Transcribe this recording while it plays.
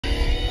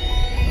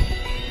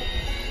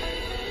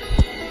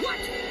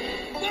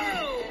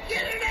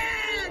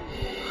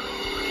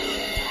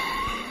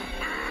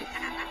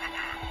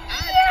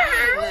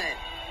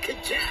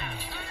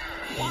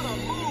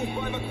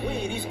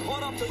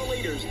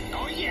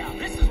Yeah,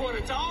 this is what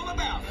it's all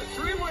about. A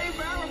three-way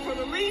barrel for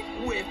the lead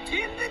with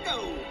 10 to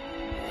go.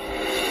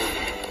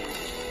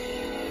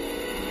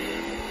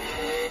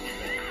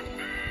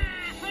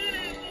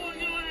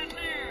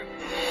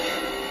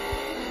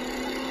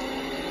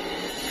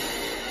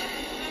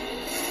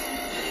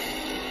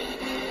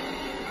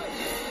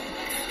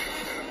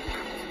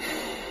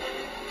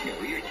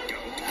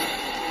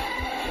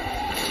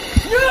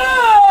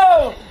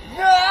 No!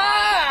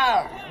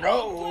 No!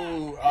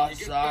 No! I'm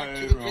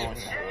sorry.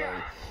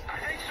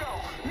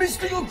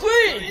 Mr.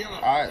 McQueen!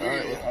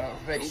 Alright,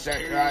 fix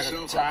that right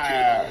of the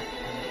tire.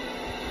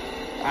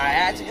 I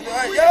had to get the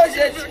right.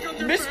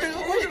 No, Mr.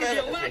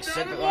 McQueen! Fix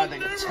that right of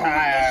the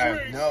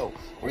tire. No.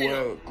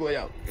 Whoa,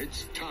 Guido.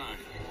 It's time.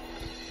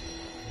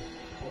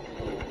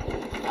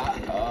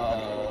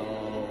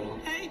 Uh-oh.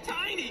 Hey,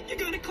 Tiny, you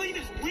gonna clean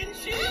his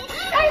windshield?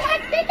 I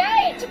had big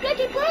eight,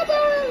 Biggie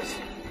Brothers!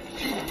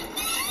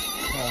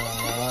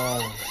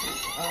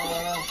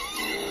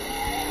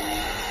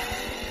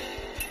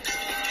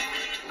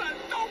 I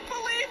don't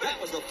believe it! That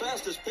was the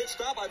fastest pit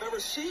stop I've ever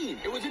seen.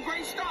 It was a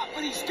great stop,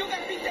 but he's still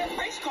got to beat that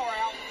race car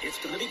out. It's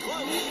going to be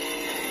close.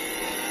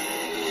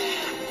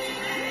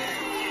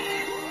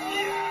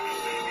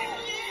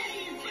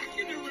 Yay! Back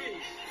in the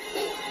race.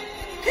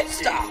 Pit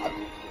stop!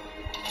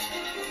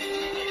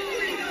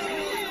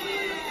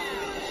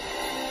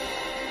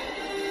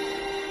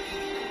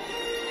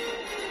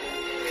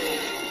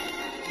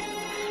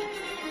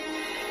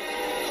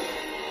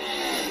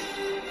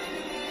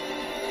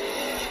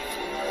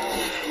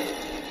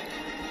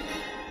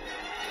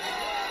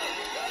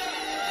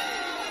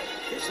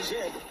 This is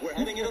it. We're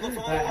heading into the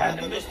final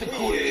And lap. Mr.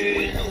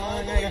 Queen!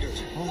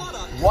 What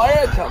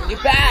Why coming you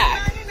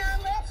back?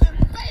 99 laps, and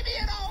baby,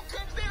 it all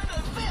comes down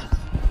to fifth.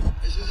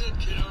 This is it,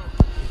 kiddo.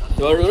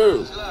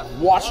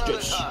 Watch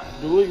this.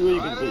 Do what you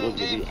can do to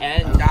the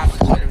end. Not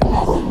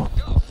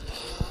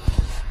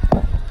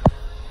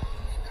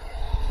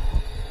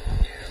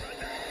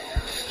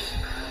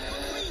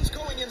Queen's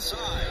going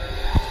inside.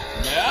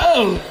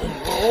 no!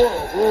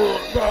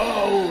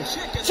 No!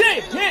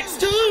 Chick next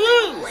to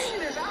lose!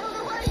 Queen is out of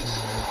the race.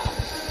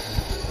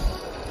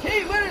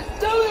 Hey, let it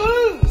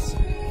lose!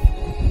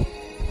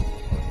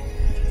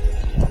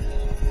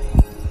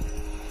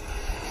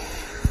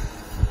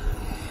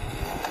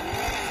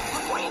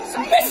 Queen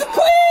saved Mr.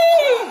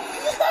 Queen!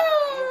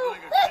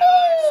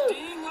 Woohoo!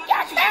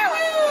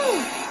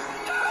 Yahoo!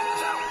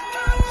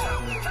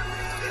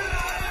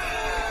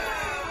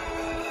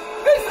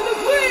 Mr.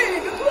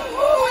 Queen! The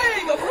blue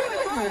wing! Come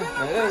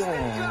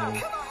on,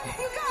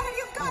 you got it,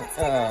 you got it.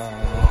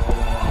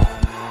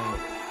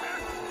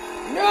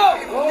 No!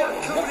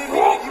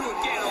 You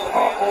again, old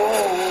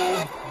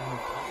man.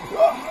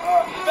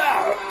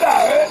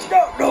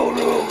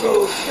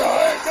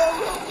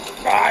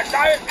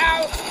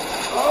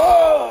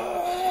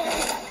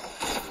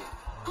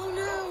 Oh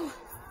no!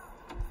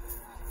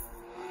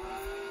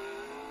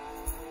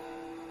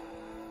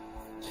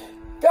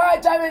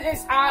 God damn it,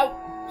 it's out!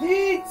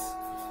 Heat!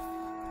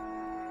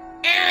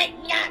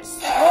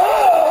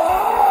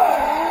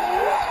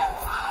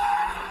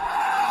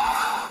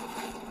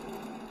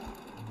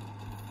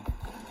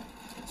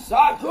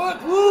 Stop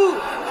good, woo!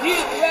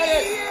 Keep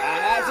ready!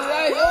 And as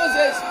it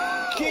loses,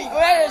 keep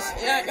ready!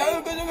 Yeah,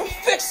 I'm gonna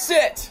fix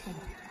it!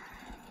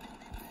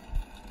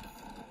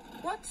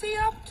 What's he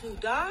up to,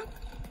 Doc?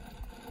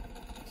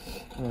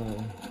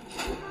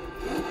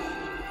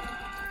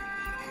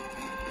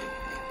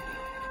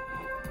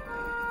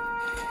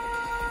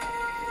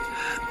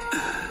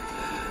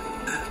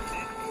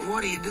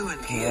 What are you doing,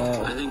 kid?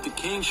 I think the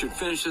king should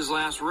finish his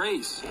last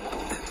race.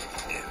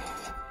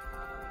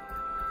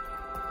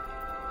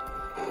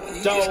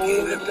 You Don't just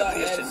gave up the let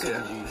piston it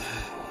cup.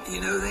 you.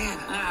 You know that?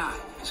 Ah,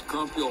 this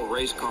grumpy old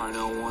race car I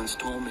know once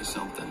told me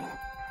something.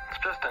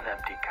 It's just an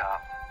empty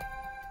cup.